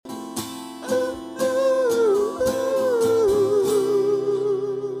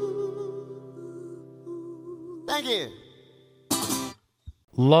again.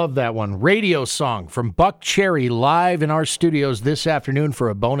 Love that one. Radio Song from Buck Cherry live in our studios this afternoon for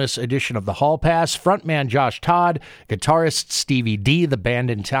a bonus edition of the Hall Pass. Frontman Josh Todd, guitarist Stevie D, the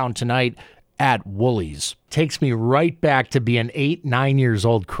band in town tonight at Woolies. Takes me right back to being 8, 9 years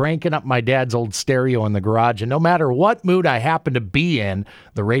old, cranking up my dad's old stereo in the garage. And no matter what mood I happened to be in,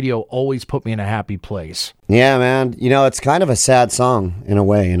 the radio always put me in a happy place. Yeah, man. You know, it's kind of a sad song in a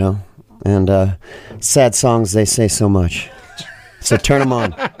way, you know. And sad songs, they say so much. So turn them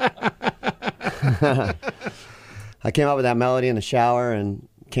on. I came up with that melody in the shower and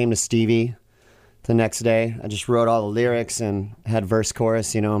came to Stevie the next day. I just wrote all the lyrics and had verse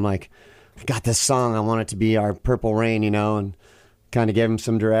chorus, you know. I'm like, I got this song. I want it to be our Purple Rain, you know, and kind of gave him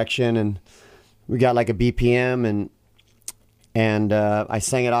some direction. And we got like a BPM and I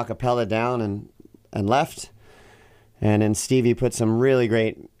sang it a cappella down and left. And then Stevie put some really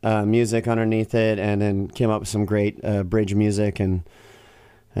great music underneath it, and then came up with some great bridge music. And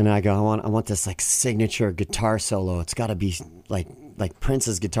I go, I want this like signature guitar solo. It's got to be like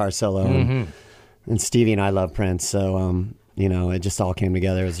Prince's guitar solo. Mm-hmm. And Stevie and I love Prince, so you know, it just all came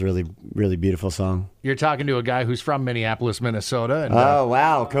together. It was a really, really beautiful song. You're talking to a guy who's from Minneapolis, Minnesota. And, oh,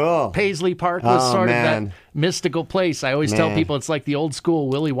 wow, cool. Paisley Park was sort of that mystical place. I always tell people it's like the old school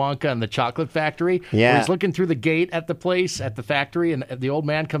Willy Wonka and the Chocolate Factory. Yeah. Where he's looking through the gate at the place, at the factory, and the old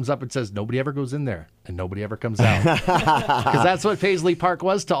man comes up and says, nobody ever goes in there, and nobody ever comes out. Because that's what Paisley Park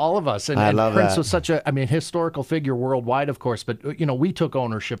was to all of us. And, I love Prince that. was such a, historical figure worldwide, of course, but, you know, we took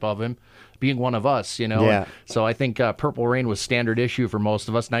ownership of him, being one of us, you know. Yeah. So I think Purple Rain was standard issue for most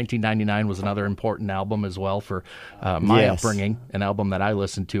of us. 1999 was another important album as well for my upbringing, an album that I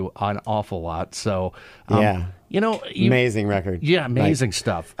listened to an awful lot. So, you know, amazing record. Yeah, amazing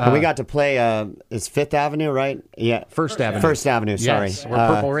stuff. And we got to play, it's Fifth Avenue, right? Yeah. First Avenue. First Avenue, sorry. Yes, where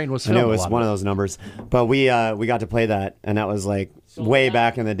Purple Rain was filmed. I knew it was one of those numbers. But we got to play that, and that was like way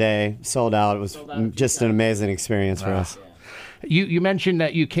back in the day, sold out. It was just an amazing experience for us. You mentioned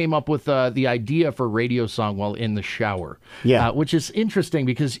that you came up with the idea for Radio Song while in the shower. Yeah. Which is interesting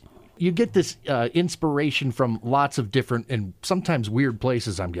because you get this inspiration from lots of different and sometimes weird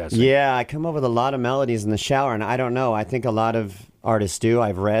places, I'm guessing. Yeah, I come up with a lot of melodies in the shower, and I don't know. I think a lot of artists do.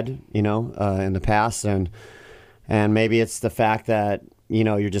 I've read, you know, in the past, and maybe it's the fact that, you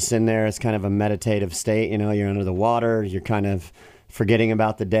know, you're just in there. It's kind of a meditative state. You know, you're under the water. You're kind of forgetting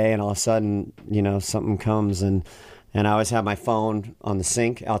about the day, and all of a sudden, you know, something comes and I always have my phone on the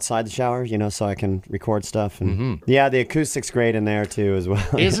sink outside the shower, you know, so I can record stuff. And yeah, the acoustic's great in there too as well.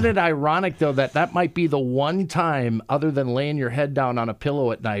 Isn't it ironic, though, that might be the one time, other than laying your head down on a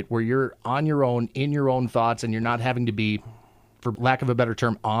pillow at night, where you're on your own, in your own thoughts, and you're not having to be, for lack of a better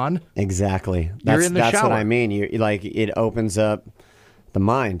term, on? Exactly. You're in the that's shower. what I mean. You like, it opens up the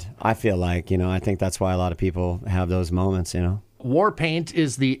mind, I feel like, you know. I think that's why a lot of people have those moments, you know. Warpaint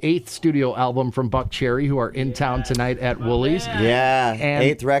is the 8th studio album from Buck Cherry, who are in town tonight at Woolies. Yeah, And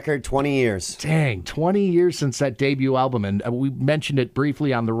 8th record, 20 years. Dang, 20 years since that debut album, and we mentioned it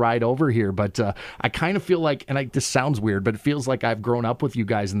briefly on the ride over here, but I kind of feel like, and this sounds weird, but it feels like I've grown up with you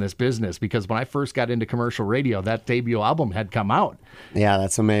guys in this business, because when I first got into commercial radio, that debut album had come out. Yeah,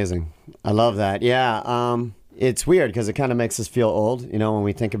 that's amazing. I love that. Yeah, it's weird because it kind of makes us feel old, you know, when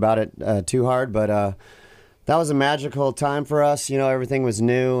we think about it too hard, but that was a magical time for us. You know, everything was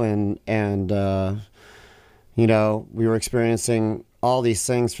new, and you know, we were experiencing all these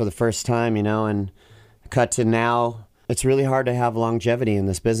things for the first time, you know, and cut to now. It's really hard to have longevity in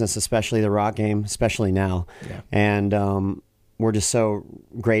this business, especially the rock game, especially now. Yeah. And we're just so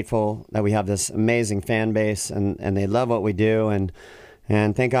grateful that we have this amazing fan base, and they love what we do. And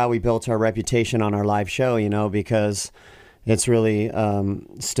thank God we built our reputation on our live show, you know, because it's really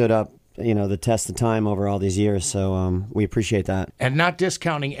stood up, you know, the test of time over all these years. So we appreciate that. And not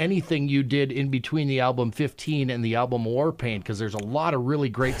discounting anything you did in between the album 15 and the album Warpaint, because there's a lot of really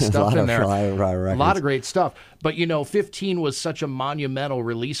great stuff in there. A lot of great stuff. But, you know, 15 was such a monumental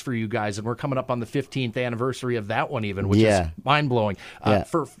release for you guys, and we're coming up on the 15th anniversary of that one even, which is mind-blowing.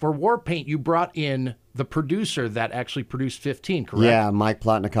 For Warpaint, you brought in the producer that actually produced 15, correct? Yeah, Mike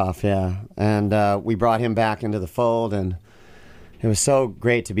Plotnikoff, yeah. And we brought him back into the fold, and it was so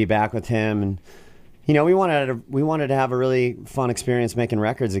great to be back with him. And, you know, we wanted to have a really fun experience making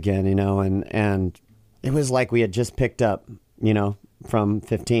records again, you know, and it was like we had just picked up, you know, from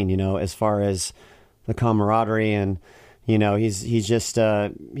 15, you know, as far as the camaraderie. And, you know, he's just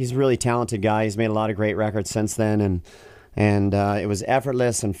he's a really talented guy. He's made a lot of great records since then, and it was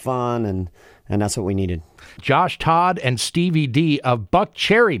effortless and fun, and that's what we needed. Josh Todd and Stevie D of Buck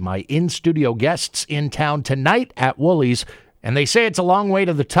Cherry, my in-studio guests in town tonight at Woolies. And they say it's a long way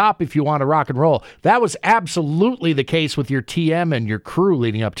to the top if you want to rock and roll. That was absolutely the case with your TM and your crew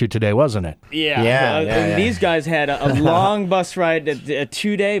leading up to today, wasn't it? Yeah. These guys had a long bus ride, a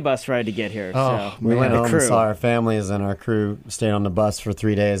 2-day bus ride to get here. Oh, so We went home and saw our families, and our crew stayed on the bus for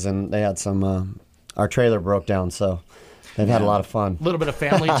 3 days, and they had some. Our trailer broke down, so they've had a lot of fun. A little bit of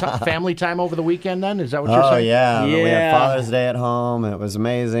family time over the weekend then? Is that what you're Oh saying? yeah, we had Yeah. Father's Day at home. It was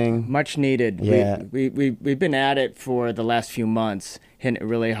amazing. Much needed. Yeah. We've been at it for the last few months, hitting it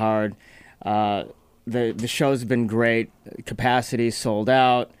really hard. The show's been great. Capacity sold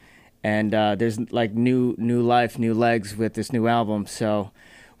out, and there's like new life, new legs with this new album. So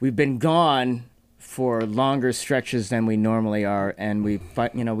we've been gone for longer stretches than we normally are, and we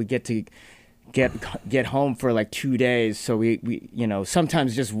get to get home for like 2 days. So we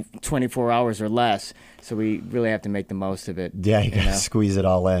sometimes just 24 hours or less. So we really have to make the most of it. Yeah, you gotta squeeze it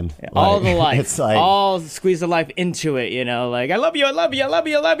all in. All the life. It's like all squeeze the life into it, like I love you, I love you, I love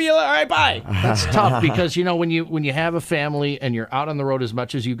you, I love you. All right, bye. That's tough because, when you have a family and you're out on the road as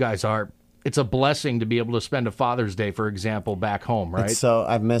much as you guys are, it's a blessing to be able to spend a Father's Day, for example, back home, right? So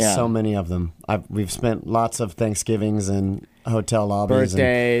I've missed so many of them. We've spent lots of Thanksgivings in hotel lobbies,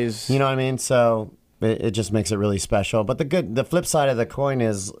 Birthdays. And, you know what I mean? So it just makes it really special. But the flip side of the coin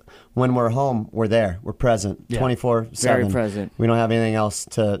is when we're home, we're there, we're present, 24/7. Very present. We don't have anything else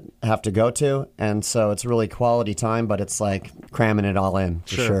to have to go to, and so it's really quality time. But it's like cramming it all in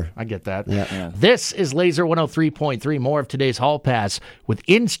for sure. I get that. Yeah. This is Laser 103.3. More of today's Hall Pass with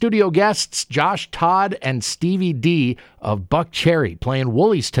in-studio guests Josh Todd and Stevie D of Buck Cherry playing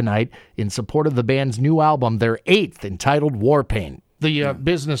Woolies tonight in support of the band's new album, their 8th, entitled Warpaint. The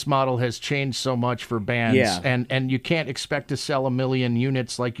business model has changed so much for bands, and you can't expect to sell 1 million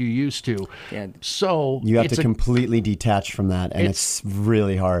units like you used to. Yeah. So You have to completely detach from that, and it's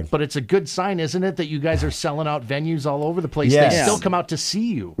really hard. But it's a good sign, isn't it, that you guys are selling out venues all over the place? Yes. They still come out to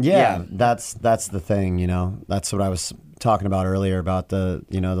see you. Yeah, that's the thing, That's what I was talking about earlier about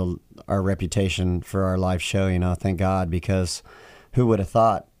our reputation for our live show, thank God, because who would have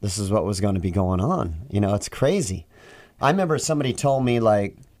thought this is what was going to be going on? It's crazy. I remember somebody told me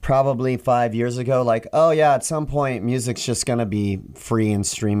like probably 5 years ago, like, oh yeah, at some point music's just going to be free and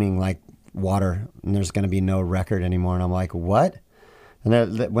streaming like water, and there's going to be no record anymore. And I'm like, what?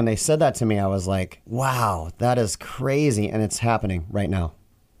 And when they said that to me, I was like, wow, that is crazy. And it's happening right now.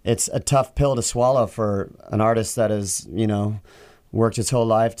 It's a tough pill to swallow for an artist that has, worked his whole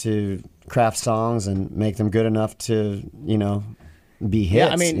life to craft songs and make them good enough to, be hits.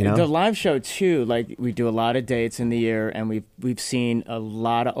 Yeah, I mean, the live show too, like we do a lot of dates in the year, and we've seen a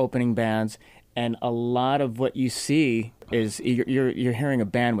lot of opening bands, and a lot of what you see is you're hearing a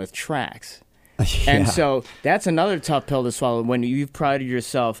band with tracks. And so that's another tough pill to swallow when you've prided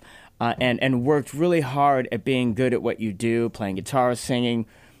yourself and worked really hard at being good at what you do, playing guitar, singing,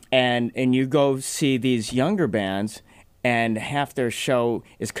 and you go see these younger bands, and half their show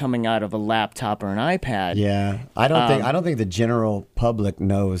is coming out of a laptop or an iPad. Yeah, I don't think the general public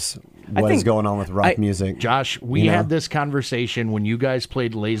knows what is going on with rock music. Josh, we had this conversation when you guys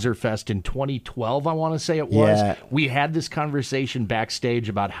played Laserfest in 2012, I want to say it was. Yeah. We had this conversation backstage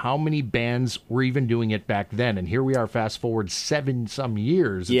about how many bands were even doing it back then. And here we are, fast forward 7-some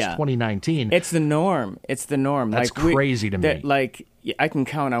years. It's 2019. It's the norm. It's the norm. That's crazy to me. Like, I can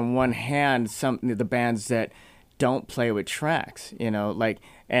count on one hand some of the bands that don't play with tracks,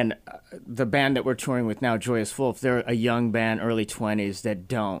 and the band that we're touring with now, Joyous Wolf, they're a young band, early 20s, that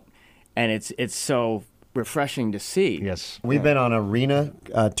don't. And it's so refreshing to see. Yes. We've been on arena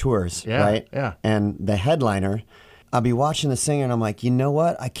tours, right? Yeah. And the headliner, I'll be watching the singer, and I'm like, you know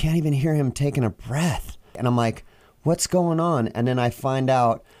what? I can't even hear him taking a breath. And I'm like, what's going on? And then I find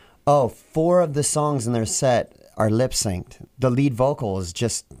out, 4 of the songs in their set are lip synced. The lead vocal is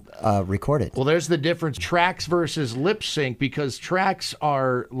just recorded. Well, there's the difference, tracks versus lip sync, because tracks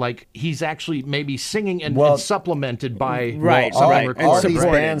are like he's actually maybe singing and supplemented by all these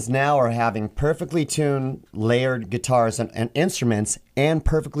bands now are having perfectly tuned layered guitars and instruments and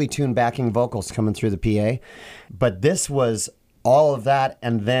perfectly tuned backing vocals coming through the PA. But this was all of that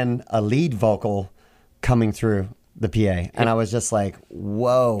and then a lead vocal coming through the PA, and I was just like,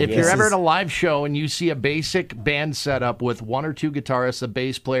 whoa. If you're ever at a live show and you see a basic band setup with 1 or 2 guitarists, a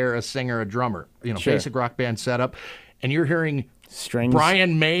bass player, a singer, a drummer, basic rock band setup, and you're hearing strings,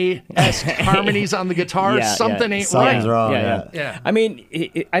 Brian May-esque harmonies on the guitar, something ain't Something's right. wrong. Yeah. I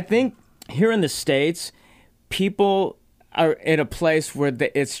mean, I think here in the States, people are in a place where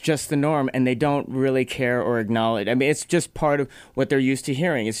it's just the norm, and they don't really care or acknowledge. I mean, it's just part of what they're used to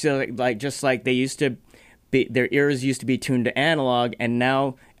hearing. It's just like they used to. Their ears used to be tuned to analog, and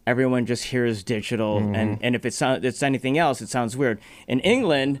now everyone just hears digital, and if it's anything else, it sounds weird. In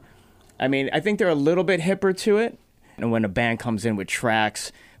England, I mean, I think they're a little bit hipper to it. And when a band comes in with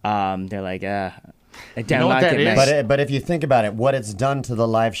tracks, they're like, I don't like it, man. But if you think about it, what it's done to the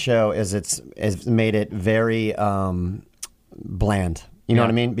live show is it's made it very bland. You know what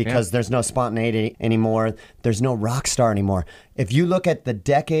I mean? Because there's no spontaneity anymore. There's no rock star anymore. If you look at the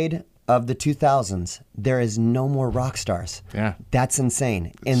decade of the 2000s, there is no more rock stars. Yeah. That's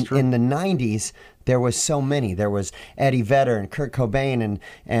insane. In the 90s, there was so many. There was Eddie Vedder and Kurt Cobain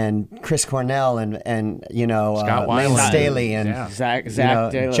and Chris Cornell and Scott Lane Weiland. Staley and Zach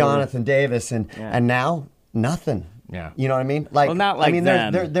Taylor. Jonathan Davis and now nothing. Yeah. You know what I mean? Like, well, not like I mean,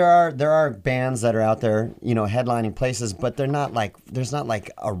 them. there are bands that are out there, headlining places, but there's not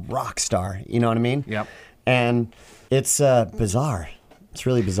like a rock star. You know what I mean? Yep. And it's bizarre. It's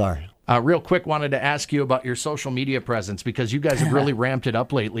really bizarre. Real quick, wanted to ask you about your social media presence because you guys have really ramped it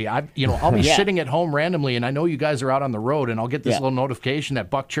up lately. I'll be sitting at home randomly, and I know you guys are out on the road, and I'll get this little notification that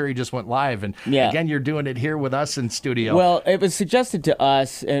Buck Cherry just went live, and again, you're doing it here with us in studio. Well, it was suggested to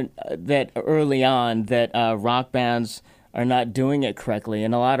us that early on that rock bands are not doing it correctly,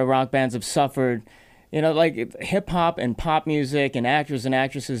 and a lot of rock bands have suffered. Like hip hop and pop music and actors and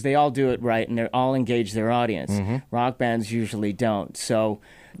actresses, they all do it right, and they all engage their audience. Rock bands usually don't. So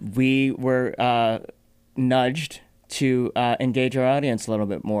we were nudged to engage our audience a little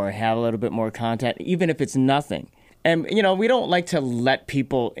bit more, have a little bit more content, even if it's nothing. And, we don't like to let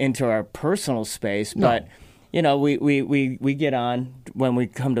people into our personal space, but, we get on when we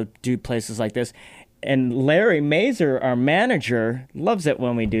come to do places like this. And Larry Mazer, our manager, loves it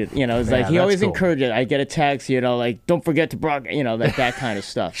when we do. It's like he always encourages. I get a text, like don't forget to that kind of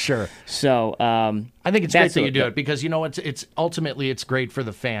stuff. Sure. So I think it's great that you do it because it's ultimately it's great for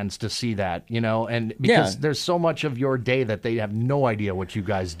the fans to see that and because there's so much of your day that they have no idea what you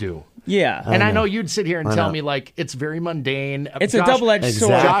guys do. Yeah. And I know you'd sit here and tell me like it's very mundane. It's a double-edged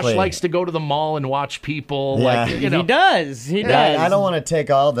sword. Josh likes to go to the mall and watch people. Yeah. He does. He does. I don't want to take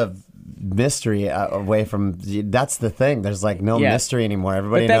all the mystery away from. That's the thing. There's like no mystery anymore.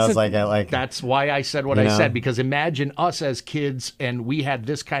 Everybody knows. That's why I said what I said, because imagine us as kids and we had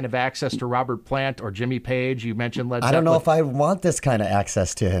this kind of access to Robert Plant or Jimmy Page. You mentioned Led Zeppelin. I don't know if I want this kind of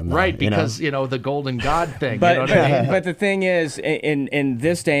access to him. Though, right, because the Golden God thing. But, you know what I mean? But the thing is, in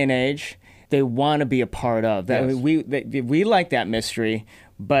this day and age, they want to be a part of that. Yes. We like that mystery,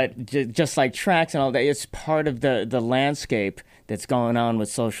 but just like tracks and all that, it's part of the landscape that's going on with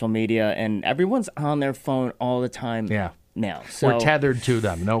social media, and everyone's on their phone all the time. Yeah. Now, so we're tethered to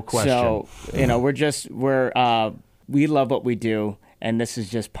them, no question. So we love what we do, and this is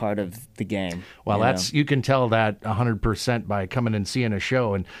just part of the game. Well, you can tell that 100% by coming and seeing a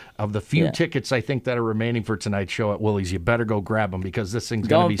show. And of the few tickets I think that are remaining for tonight's show at Woolies, you better go grab them because this thing's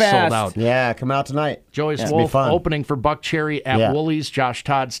going to be sold out. Yeah, come out tonight. Joyce Wolf opening for Buck Cherry at Woolies. Josh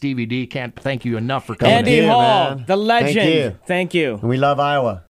Todd, Stevie D. Can't thank you enough for coming. Andy in. Hall, Man. the legend. Thank you. Thank you. And we love Iowa.